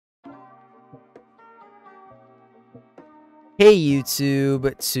Hey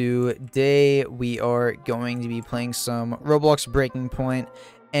YouTube, today we are going to be playing some Roblox Breaking Point,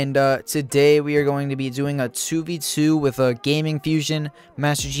 and today we are going to be doing a 2v2 with a Gaming Fusion,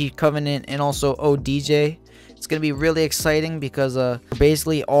 Master Chief Covenant, and also ODJ. It's going to be really exciting because we're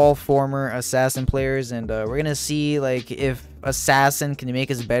basically all former Assassin players, and we're going to see like if Assassin can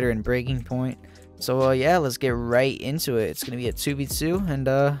make us better in Breaking Point. So yeah, let's get right into it. It's going to be a 2v2,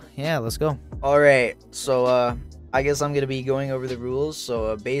 and yeah, let's go. Alright, so I guess I'm gonna be going over the rules.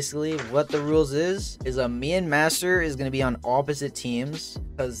 So basically what the rules is me and Master is gonna be on opposite teams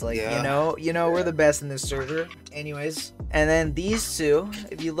because like you know we're the best in this server anyways. And then these two,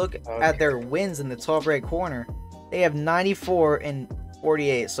 if you look at their wins in the top right corner, they have 94 and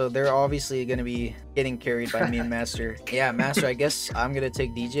 48, so they're obviously gonna be getting carried by me and Master. Yeah, Master, I guess I'm gonna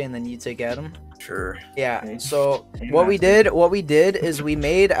take DJ and then you take Adam. Sure. Yeah, so what we did is we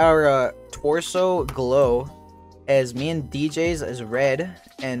made our torso glow as me and DJ's as red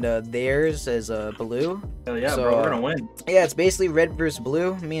and theirs as blue. Hell yeah, so, bro, we're gonna win. Yeah, it's basically red versus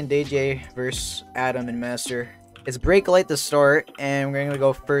blue. Me and DJ versus Adam and Master. It's break light to start, and we're gonna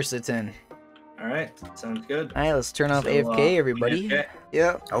go first at 10. All right, sounds good. All right, let's turn off AFK, everybody. AFK.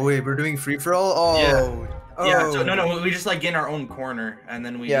 Yeah. Oh wait, we're doing free for all. Oh. Yeah. Yeah. So no, we just like get in our own corner, and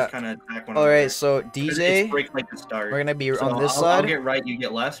then we just kind of attack one another. All right, so DJ, it's break light to start. We're gonna be on this I'll side. I'll get right, you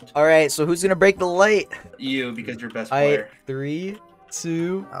get left. All right, so who's gonna break the light? You, because you're best player. 3,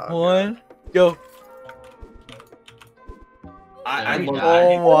 2, 1, go. Oh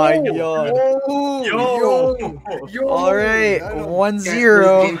my god. Yo. All right, 1-0.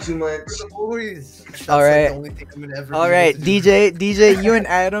 All right. All right, DJ, you and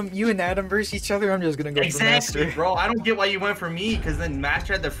Adam versus each other. I'm just gonna go for Master. Bro. I don't get why you went for me, because then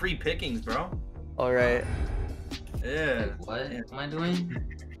Master had the free pickings, bro. All right. Yeah. Wait, what am I doing?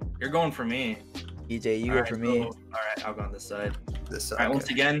 You're going for me. DJ, you go for me. All right, I'll go on this side. This side. All right,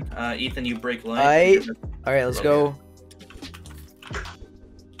 once again, Ethan, you break line. All right, let's go.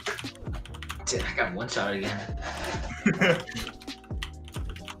 Dude, I got one shot again.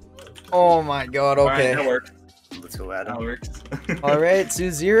 Oh my god, okay. All right, that works. Let's go, Adam. That works. All right,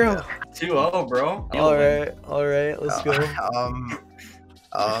 2-0. 2-0, bro. All right, let's go.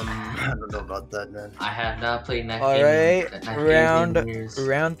 I don't know about that, man. I have not played that All game. right,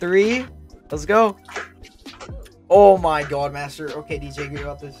 round 3. Let's go. Oh my god, Master. Okay, DJ, you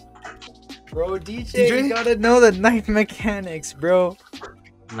got this. Bro, DJ, you gotta know the knife mechanics, bro.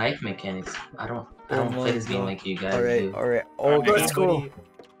 Knife mechanics. I don't play this game like you guys do. All right. Okay, let's go.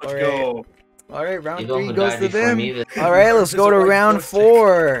 Let's go. All right, round You know 3 who goes died to before them. me? All right, let's go to round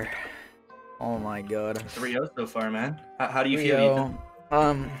 4. Oh my god. 3-0 so far, man. How do you feel, Ethan?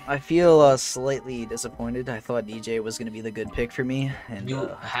 I feel slightly disappointed. I thought DJ was gonna be the good pick for me, and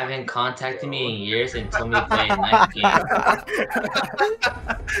You haven't contacted me in years and told me to play a knife game.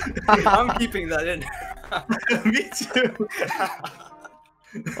 I'm keeping that in. Me too.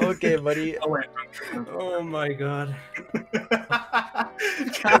 okay, buddy. Oh my god.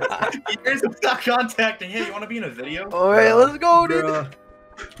 Years of stop contacting. Hey, you want to be in a video? All right, let's go, dude.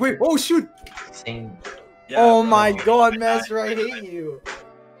 Wait, oh shoot. Same. Yeah, oh bro. my god, Master, I hate you.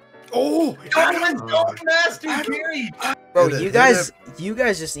 Oh, Let's go, Master carry. Bro, you guys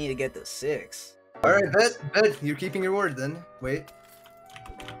just need to get the 6. All right, bet. You're keeping your word then. Wait.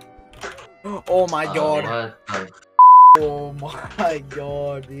 Oh my god. What the Oh my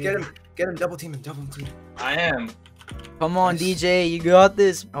god, dude. Get him, double team. I am. Come on, DJ, you got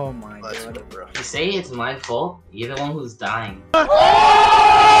this. Oh my Let's god. go, bro. You say it's my fault? You're the one who's dying.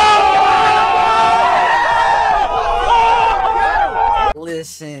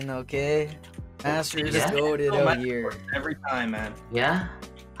 Listen, okay? Master is Yeah. goated out here. Every time, man. Yeah?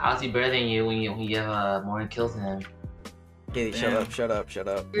 How's he better than you when you have more kills than him? Okay, Damn. shut up.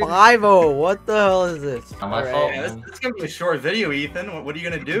 5-0, what the hell is this? Not my Alright. fault. Yeah, this is gonna be a short video, Ethan. What are you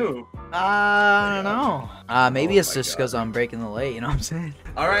gonna do? I don't know. Maybe Oh it's my just because I'm breaking the light, you know what I'm saying?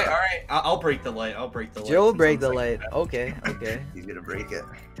 All right. I'll break the light. Joe since break I'm the second. light. Okay. He's gonna break it.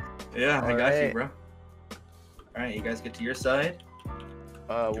 Yeah, I got you, Alright. bro. All right, you guys get to your side.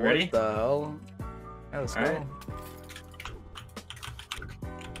 What ready? the hell? Yeah, let's go. Alright.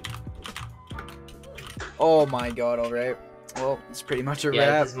 Oh my god, alright. Well, it's pretty much a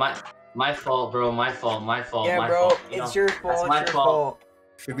Yeah, wrap. it's my fault, bro. My fault. Yeah, my bro, fault. You it's know, your fault. that's my It's your fault. fault.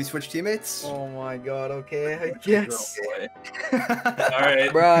 Should we switch teammates? Oh my god, okay, I guess. All right.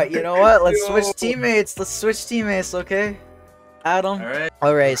 Bruh, you know what? Let's switch teammates. Okay? Adam. All right.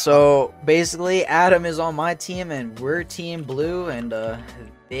 Alright, so basically Adam is on my team and we're team blue and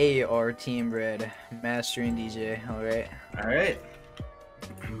they are team red. Master and DJ, alright? All right.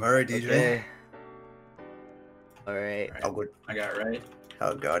 Alright, DJ. Okay. All right. Oh, good. I got it right.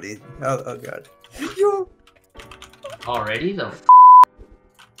 Oh god, oh god. Yo. Already the.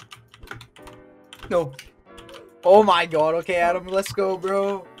 No. Oh my god. Okay, Adam, let's go,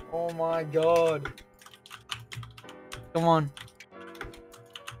 bro. Oh my god. Come on.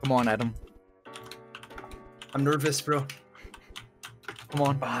 Come on, Adam. I'm nervous, bro. Come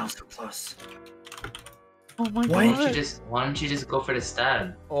on. Wow, so close. Oh my Why god. don't you just go for the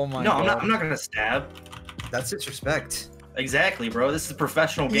stab? Oh my No, god. I'm not gonna stab. That's disrespect. Exactly, bro. This is a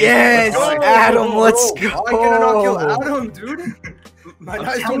professional game. Yes, Let's go. Adam, let's go. Why can I not kill Adam, dude? My I'm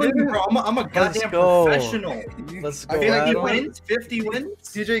guy's telling you, doing bro. I'm a goddamn go. professional. Let's I go, feel like 50 Adam. wins. 50 wins.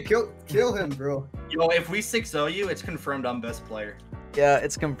 CJ, kill him, bro. Yo, if we 6-0 you, it's confirmed I'm best player. Yeah,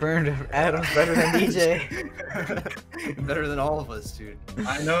 it's confirmed. Adam's better than DJ. Better than all of us, dude.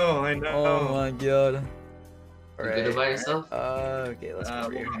 I know. Oh my god. You good about yourself? Okay, let's go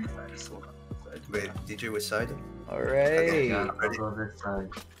here. Wait, DJ was side? Alright. Yeah, I'll go this side.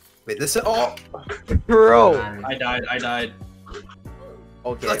 Wait, this is. Oh! Bro! I died.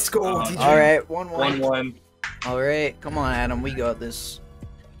 Okay. Let's go, DJ. Alright, 1-1. 1-1. Alright, come on, Adam, we got this.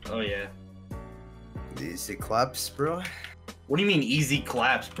 Oh yeah. Easy claps, bro. What do you mean easy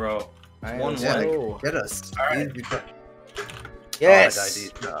claps, bro? Alright, 1-1. let's Yeah, go. get us. Alright. Easy clap.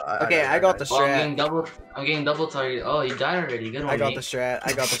 Yes! Oh, Okay, I got the Well, strat. I'm getting double target. Oh, you died already. Good one. I got mate. the strat.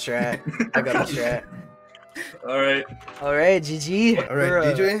 I got the strat. I got the strat. Alright. Alright, GG.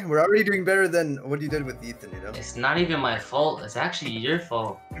 Alright, DJ, we're already doing better than what you did with Ethan, you know? It's not even my fault. It's actually your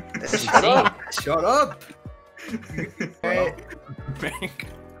fault. It's Shut insane. up! Shut up! Alright.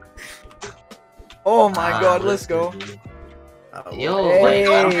 Oh my god, let's go. Yo, Hey,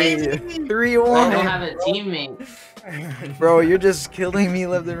 I 3-1. don't have a teammate. Bro, you're just killing me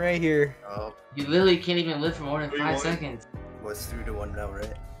left and right here. Oh, You literally can't even live for more than 5 3-1. seconds. what's 3-1 now,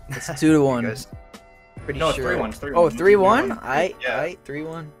 right? It's 2-1. You guys- Pretty No, it's sure. 3-1. It's 3-1. Oh, 3-1? Aight, Yeah. aight,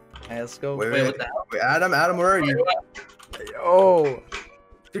 3-1. Alright, let's go. Wait, Wait, what the hell? Wait, Adam, where are you? Oh.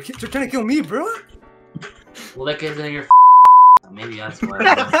 They're trying to kill me, bro! Well, that guy's in your. Maybe that's why.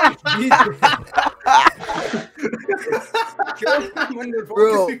 Kill him when they're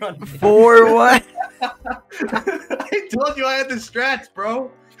Bro, focusing on me. 4-1. I told you I had the strats,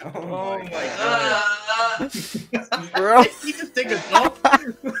 bro. Oh my god. Bro. He just take a dump.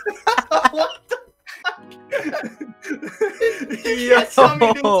 What the? Yo. Tell me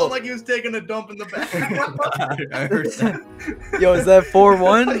it didn't sound like he was taking a dump in the back. I heard that. Yo, is that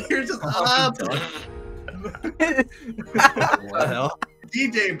 4-1? You're just up. What the hell?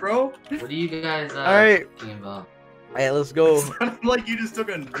 DJ, bro. What are you guys Alright. talking about? Alright, let's go. Sounded like you just took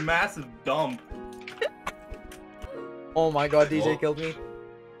a massive dump. Oh my god, DJ killed me.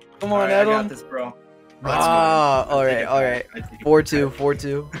 Come on, Alright, I got Adam. this, bro. Ah, alright, alright. 4-2,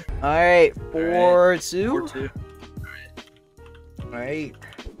 4-2. Alright, 4-2. 4-2. Alright.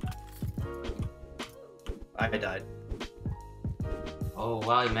 I died. Oh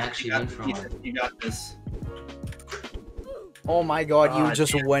wow, you actually went for one. You got this. Oh my god, you Ah,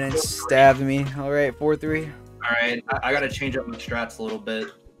 just damn. went and stabbed me. Alright, 4-3. Alright, I gotta change up my strats a little bit.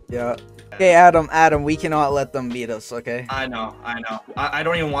 Yeah. Okay, Adam, we cannot let them beat us, okay? I know. I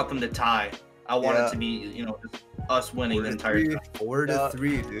don't even want them to tie. I want it to be, you know, just us winning the entire time.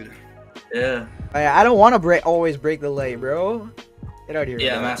 4-3, dude. Yeah. I don't want to always break the lay, bro. Get out of here.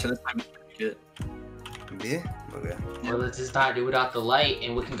 Yeah, bro. Master, this time is pretty good. Me? Okay. Well, let's just not do without the light,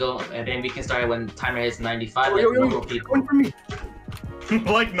 and we can go, and then we can start when timer hits 95 Yo, like yo, yo, normal people. one for me.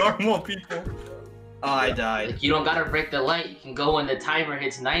 Like normal people. Oh, I died. Like, you don't gotta break the light. You can go when the timer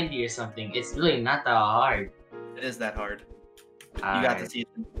hits 90 or something. It's really not that hard. It is that hard. You got Alright. this,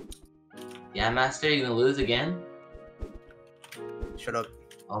 Ethan. Yeah, Master, you gonna lose again? Shut up.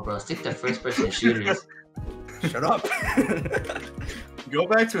 Oh, bro, stick to first-person shooters. Shut up. Go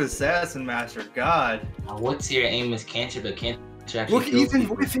back to Assassin, Master. God. What's your aim is cancer, but cancer actually Look, kills Ethan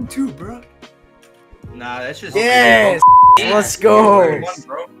people. whiffing too, bro. Nah, that's just. Yes! Yeah, Let's you go! were- Ethan won,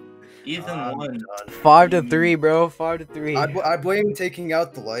 bro. Ethan won. 5-3, bro. 5-3. I blame taking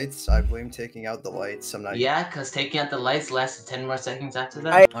out the lights. I'm not. Yeah, because taking out the lights lasted 10 more seconds after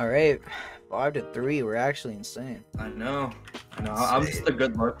that. Alright. 5-3. We're actually insane. I know. I'm just a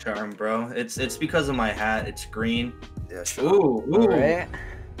good luck charm, bro. It's because of my hat. It's green. Yeah, shut up. Ooh. Alright.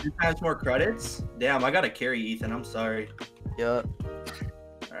 2 times more credits? Damn, I gotta carry Ethan. I'm sorry. Yup.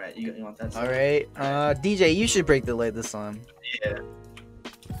 Alright, you want that? Alright. DJ, you should break the lay this time. Yeah.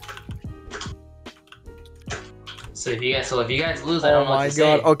 So if you guys lose, I don't Oh know what my to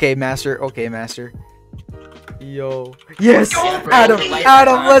god. say. Okay, Master. Okay, Master. Yo. Yes! Go, bro. Adam,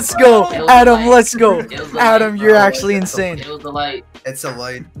 Adam, let's go! Adam, let's go! Adam, you're actually insane. It was the light. It's a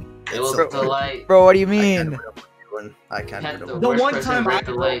light. It was It's the light. Bro, what do you I mean? can't- win. I can't Had beat the him. The worst one person time break I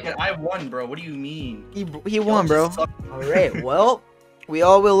the broke leg. it, I won, bro. What do you mean? He won, bro. Alright, well, we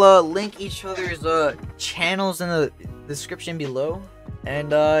all will link each other's channels in the description below.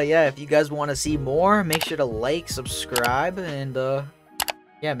 And yeah, if you guys want to see more, make sure to like, subscribe, and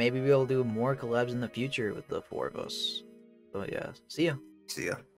yeah, maybe we'll do more collabs in the future with the 4 of us. So yeah, see ya. See ya.